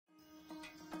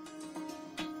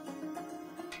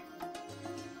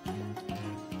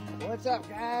What's up,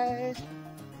 guys?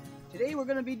 Today we're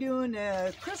going to be doing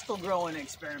a crystal growing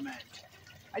experiment.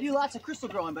 I do lots of crystal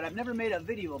growing, but I've never made a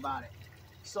video about it.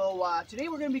 So today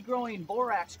we're going to be growing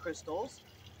borax crystals.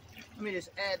 Let me just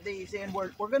add these in. We're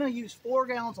going to use 4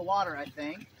 gallons of water, I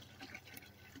think.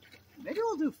 Maybe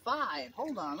we'll do 5.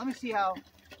 Hold on, let me see how...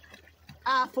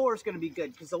 4 is going to be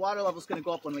good because the water level is going to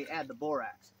go up when we add the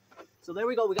borax. So there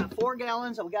we go. We got 4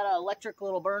 gallons. And we got an electric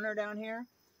little burner down here.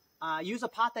 Use a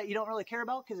pot that you don't really care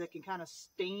about because it can kind of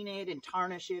stain it and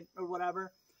tarnish it or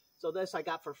whatever. So this I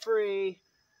got for free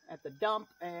at the dump,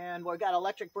 and we got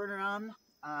electric burner on.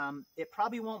 It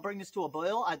probably won't bring this to a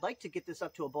boil. I'd like to get this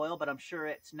up to a boil, but I'm sure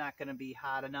it's not going to be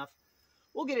hot enough.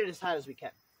 We'll get it as hot as we can.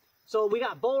 So we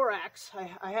got borax.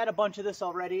 I had a bunch of this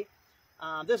already.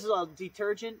 This is a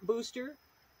detergent booster.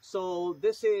 So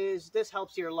this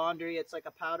helps your laundry. It's like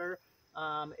a powder.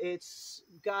 It's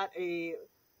got a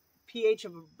pH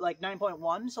of like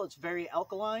 9.1, so it's very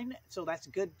alkaline. So that's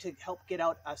good to help get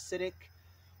out acidic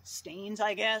stains,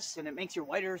 I guess, and it makes your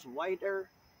whiters whiter.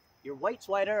 Your whites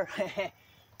whiter.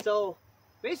 So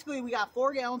basically, we got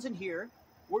 4 gallons in here.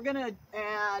 We're gonna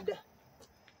add.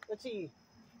 Let's see.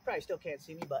 Probably still can't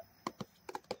see me, but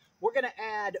we're gonna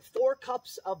add 4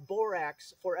 cups of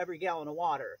borax for every gallon of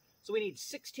water. So we need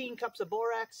 16 cups of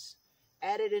borax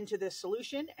added into this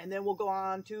solution, and then we'll go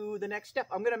on to the next step.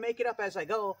 I'm gonna make it up as I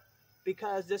go,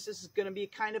 because this is going to be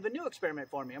kind of a new experiment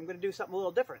for me. I'm going to do something a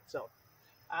little different. So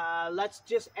let's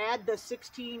just add the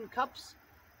 16 cups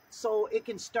so it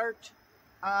can start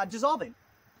dissolving.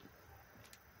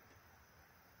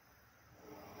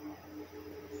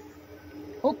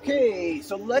 Okay,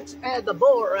 so let's add the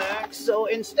borax. So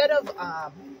instead of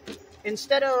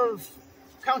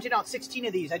counting out 16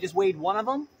 of these, I just weighed one of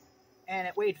them, and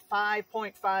it weighed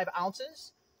 5.5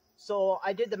 ounces. So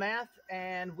I did the math,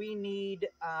 and we need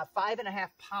 5.5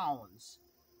 pounds.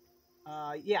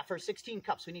 Yeah, for 16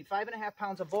 cups, we need 5.5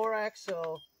 pounds of borax.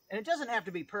 So, and it doesn't have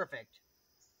to be perfect.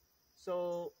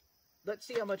 So let's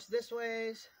see how much this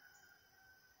weighs.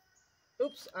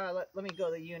 Oops, let me go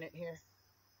to the unit here.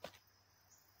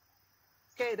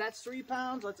 Okay, that's 3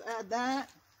 pounds. Let's add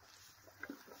that.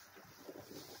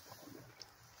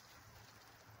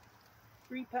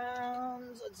 £3.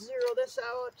 Let's zero this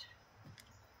out.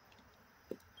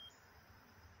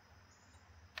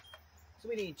 So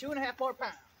we need 2.5 more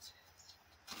pounds.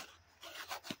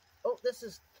 Oh, this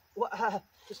is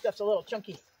this stuff's a little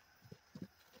chunky.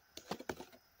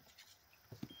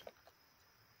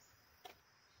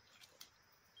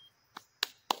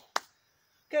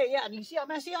 Okay, yeah, do you see how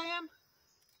messy I am?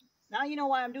 Now you know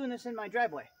why I'm doing this in my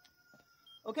driveway.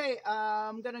 Okay,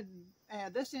 I'm gonna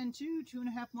add this into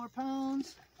 2.5 more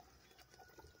pounds.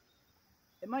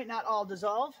 It might not all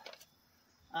dissolve.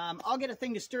 I'll get a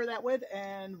thing to stir that with,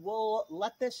 and we'll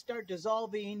let this start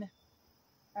dissolving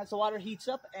as the water heats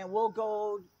up, and we'll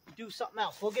go do something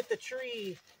else. We'll get the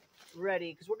tree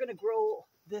ready, because we're going to grow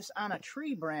this on a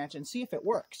tree branch and see if it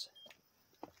works.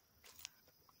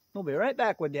 We'll be right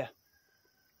back with you.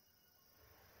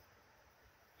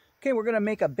 Okay, we're going to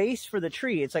make a base for the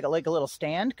tree. It's like a little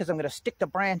stand, because I'm going to stick the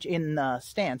branch in the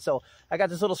stand. So I got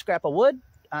this little scrap of wood.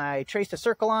 I traced a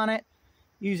circle on it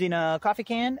using a coffee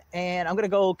can, and I'm going to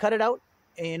go cut it out,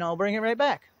 and I'll bring it right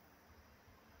back.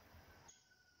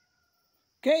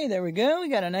 Okay, there we go. We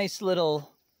got a nice little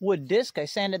wood disc. I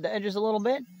sanded the edges a little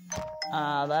bit.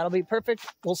 That'll be perfect.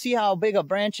 We'll see how big a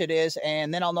branch it is,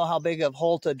 and then I'll know how big of a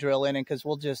hole to drill in it, because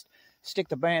we'll just stick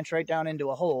the branch right down into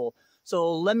a hole.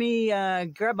 So let me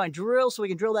grab my drill so we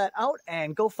can drill that out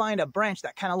and go find a branch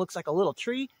that kind of looks like a little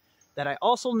tree that I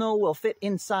also know will fit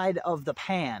inside of the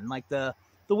pan, like the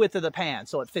width of the pan,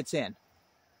 so it fits in.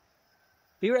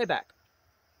 Be right back.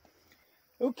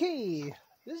 Okay,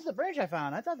 this is the branch I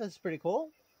found. I thought this was pretty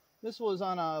cool. This was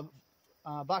on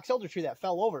a box elder tree that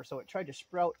fell over, so it tried to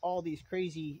sprout all these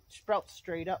crazy sprouts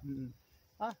straight up, and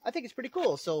I think it's pretty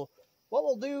cool. So what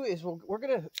we'll do is we're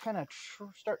going to kind of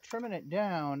start trimming it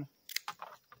down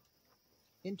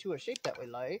into a shape that we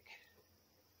like.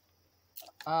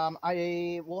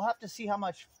 I will have to see how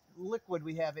much liquid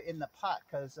we have in the pot,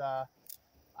 because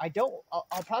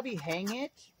I'll probably hang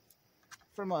it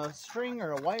from a string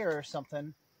or a wire or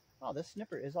something. Oh, this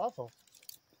snipper is awful.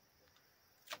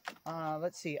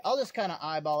 Let's see. I'll just kind of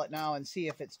eyeball it now and see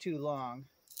if it's too long.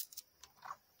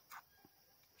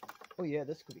 Oh yeah,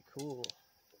 this could be cool.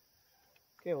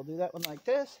 Okay, we'll do that one like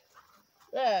this.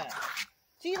 Yeah.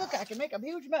 See, look, I can make a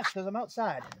huge mess because I'm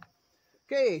outside.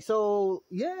 Okay, so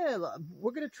yeah,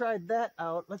 we're going to try that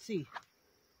out. Let's see.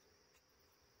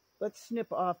 Let's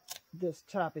snip off this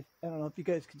top. I don't know if you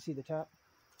guys can see the top.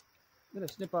 I'm going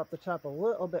to snip off the top a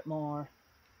little bit more.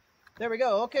 There we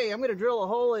go. Okay, I'm going to drill a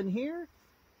hole in here,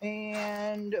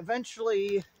 and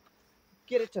eventually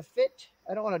get it to fit.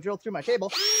 I don't want to drill through my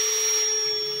table.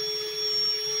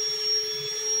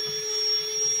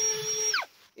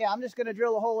 Yeah, I'm just going to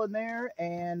drill a hole in there,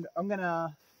 and I'm going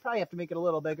to probably have to make it a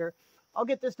little bigger. I'll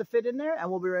get this to fit in there, and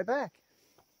we'll be right back.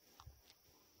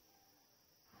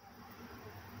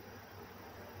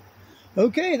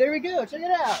 Okay, there we go. Check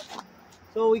it out.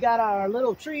 So we got our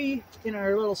little tree in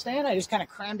our little stand. I just kind of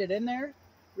crammed it in there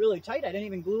really tight. I didn't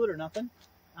even glue it or nothing.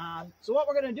 So what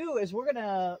we're going to do is we're going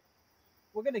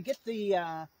to get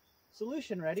the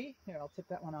solution ready. Here, I'll tip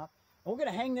that one up. And we're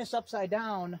going to hang this upside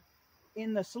down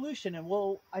in the solution, and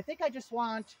I think I just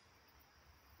want,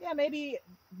 yeah, maybe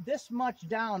this much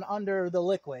down under the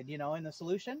liquid, you know, in the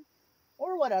solution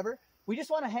or whatever. We just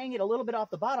want to hang it a little bit off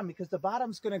the bottom because the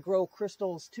bottom's going to grow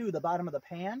crystals to the bottom of the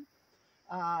pan.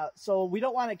 So we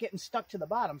don't want it getting stuck to the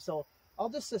bottom. So I'll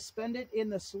just suspend it in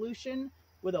the solution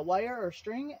with a wire or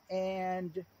string,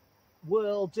 and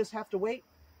we'll just have to wait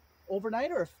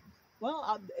overnight, or,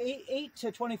 well, 8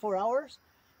 to 24 hours.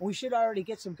 We should already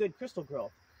get some good crystal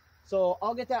growth. So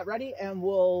I'll get that ready, and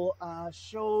we'll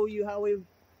show you how we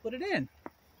put it in.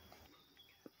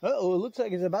 Uh-oh, it looks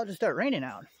like it's about to start raining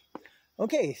out.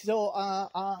 Okay, so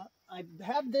I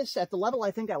have this at the level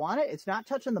I think I want it. It's not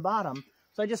touching the bottom,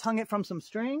 so I just hung it from some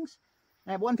strings.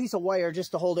 I have one piece of wire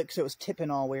just to hold it because it was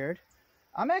tipping all weird.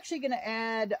 I'm actually going to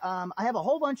add, I have a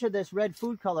whole bunch of this red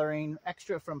food coloring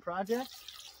extra from Project.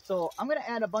 So I'm going to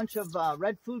add a bunch of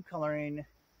red food coloring,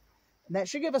 and that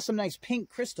should give us some nice pink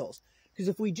crystals. Because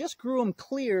if we just grew them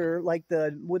clear, like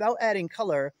without adding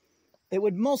color, it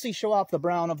would mostly show off the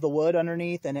brown of the wood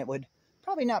underneath, and it would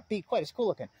probably not be quite as cool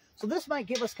looking. So this might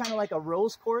give us kind of like a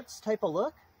rose quartz type of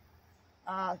look.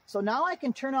 So now I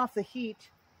can turn off the heat.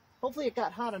 Hopefully it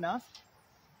got hot enough.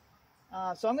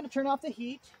 So I'm going to turn off the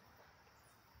heat.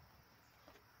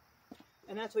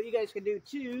 And that's what you guys can do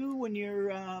too when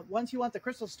you're, once you want the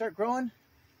crystals to start growing,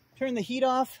 turn the heat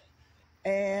off.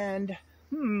 And,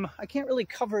 I can't really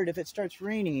cover it if it starts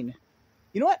raining.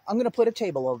 You know what? I'm going to put a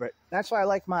table over it. That's why I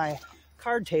like my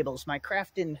card tables, my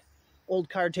crafting old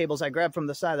card tables I grab from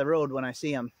the side of the road when I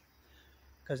see them,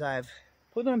 because I've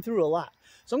put them through a lot.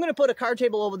 So I'm going to put a card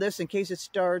table over this in case it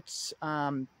starts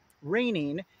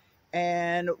raining,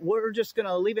 and we're just going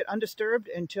to leave it undisturbed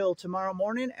until tomorrow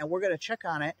morning, and we're going to check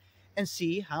on it and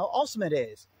see how awesome it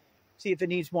is. See if it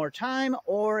needs more time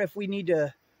or if we need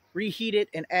to reheat it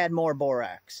and add more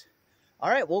borax. All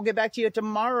right, we'll get back to you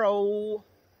tomorrow.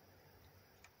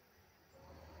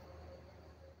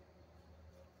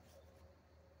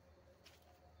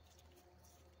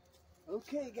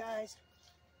 Okay, guys.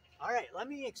 All right, let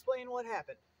me explain what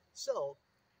happened. So,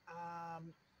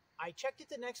 I checked it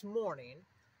the next morning,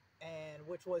 and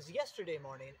which was yesterday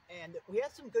morning, and we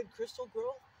had some good crystal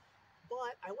growth,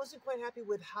 but I wasn't quite happy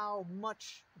with how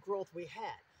much growth we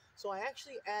had. So I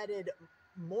actually added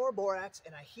more borax,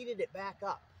 and I heated it back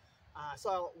up.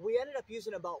 So we ended up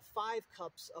using about 5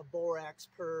 cups of borax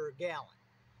per gallon.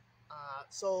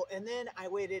 And then I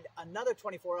waited another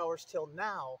 24 hours till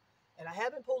now, and I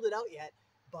haven't pulled it out yet,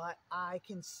 but I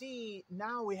can see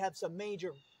now we have some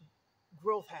major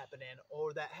growth happening,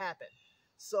 or that happened.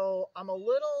 So I'm a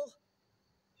little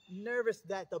nervous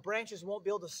that the branches won't be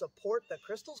able to support the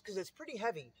crystals because it's pretty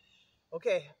heavy.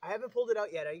 Okay, I haven't pulled it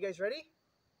out yet. Are you guys ready?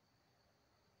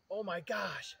 Oh my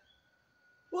gosh.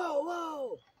 Whoa,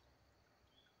 whoa.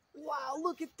 Wow,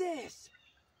 look at this.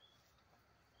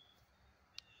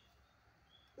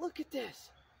 Look at this.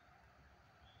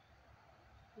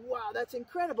 Wow, that's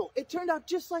incredible. It turned out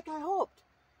just like I hoped.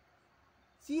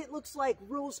 See, it looks like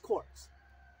rose quartz.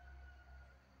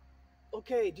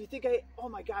 Okay, do you think oh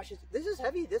my gosh, this is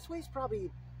heavy. This weighs probably,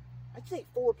 I'd say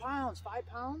 4 pounds, 5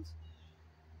 pounds.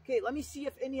 Okay, let me see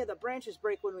if any of the branches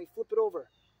break when we flip it over.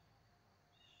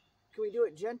 Can we do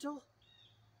it gentle?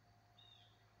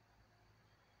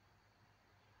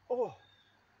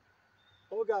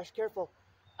 Oh gosh, careful.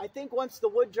 I think once the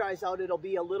wood dries out, it'll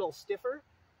be a little stiffer.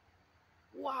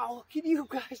 Wow, can you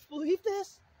guys believe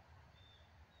this?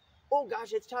 Oh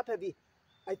gosh, it's top heavy.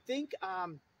 I think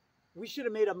we should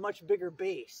have made a much bigger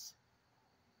base.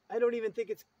 I don't even think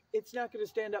it's not going to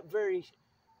stand up very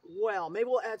well. Maybe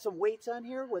we'll add some weights on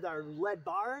here with our lead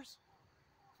bars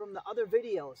from the other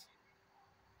videos.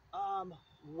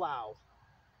 Wow.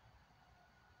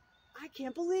 I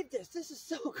can't believe this. This is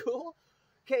so cool.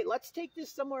 Okay, let's take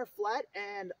this somewhere flat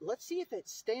and let's see if it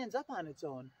stands up on its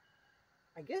own.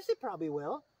 I guess it probably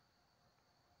will.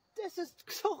 This is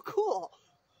so cool.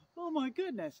 Oh my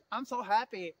goodness. I'm so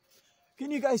happy.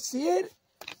 Can you guys see it?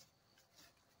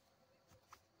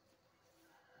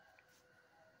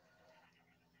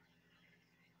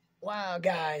 Wow,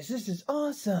 guys, this is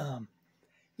awesome.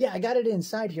 Yeah, I got it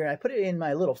inside here. I put it in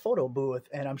my little photo booth,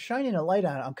 and I'm shining a light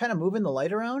on it. I'm kind of moving the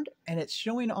light around, and it's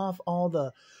showing off all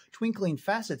the twinkling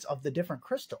facets of the different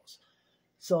crystals.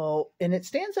 So, and it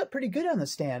stands up pretty good on the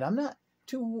stand. I'm not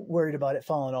too worried about it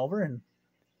falling over, and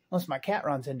unless my cat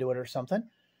runs into it or something.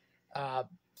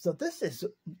 So this is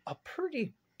a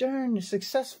pretty darn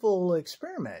successful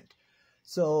experiment.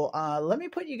 So let me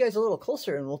put you guys a little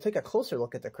closer, and we'll take a closer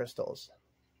look at the crystals.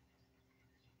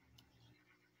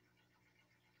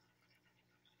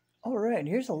 All right,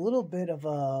 here's a little bit of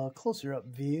a closer up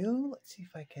view. Let's see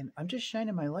if I can, I'm just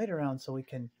shining my light around so we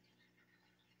can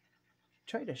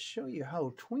try to show you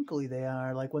how twinkly they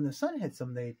are. Like when the sun hits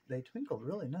them, they twinkle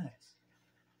really nice.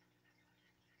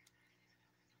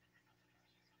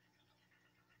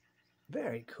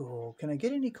 Very cool. Can I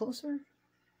get any closer?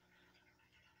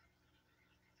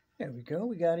 There we go.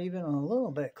 We got even a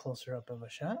little bit closer up of a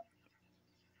shot.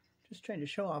 Just trying to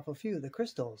show off a few of the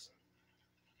crystals.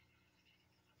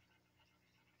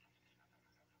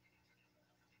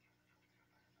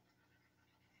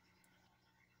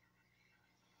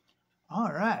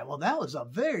 All right, well, that was a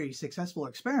very successful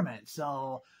experiment.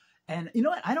 So, and you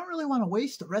know what? I don't really want to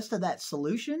waste the rest of that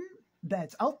solution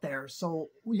that's out there. So,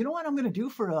 you know what I'm going to do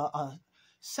for a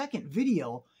second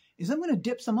video is I'm going to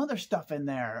dip some other stuff in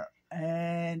there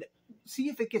and see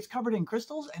if it gets covered in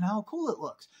crystals and how cool it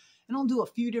looks. And I'll do a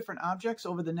few different objects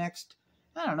over the next,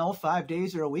 I don't know, 5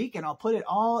 days or a week, and I'll put it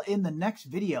all in the next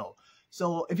video.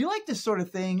 So if you like this sort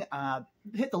of thing,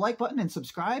 hit the like button and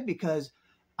subscribe, because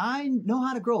I know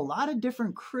how to grow a lot of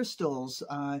different crystals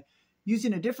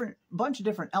using a bunch of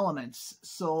different elements.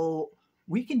 So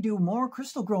we can do more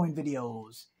crystal growing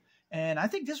videos. And I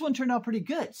think this one turned out pretty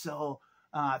good. So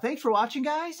thanks for watching,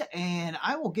 guys. And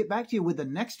I will get back to you with the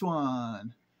next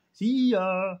one. See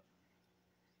ya.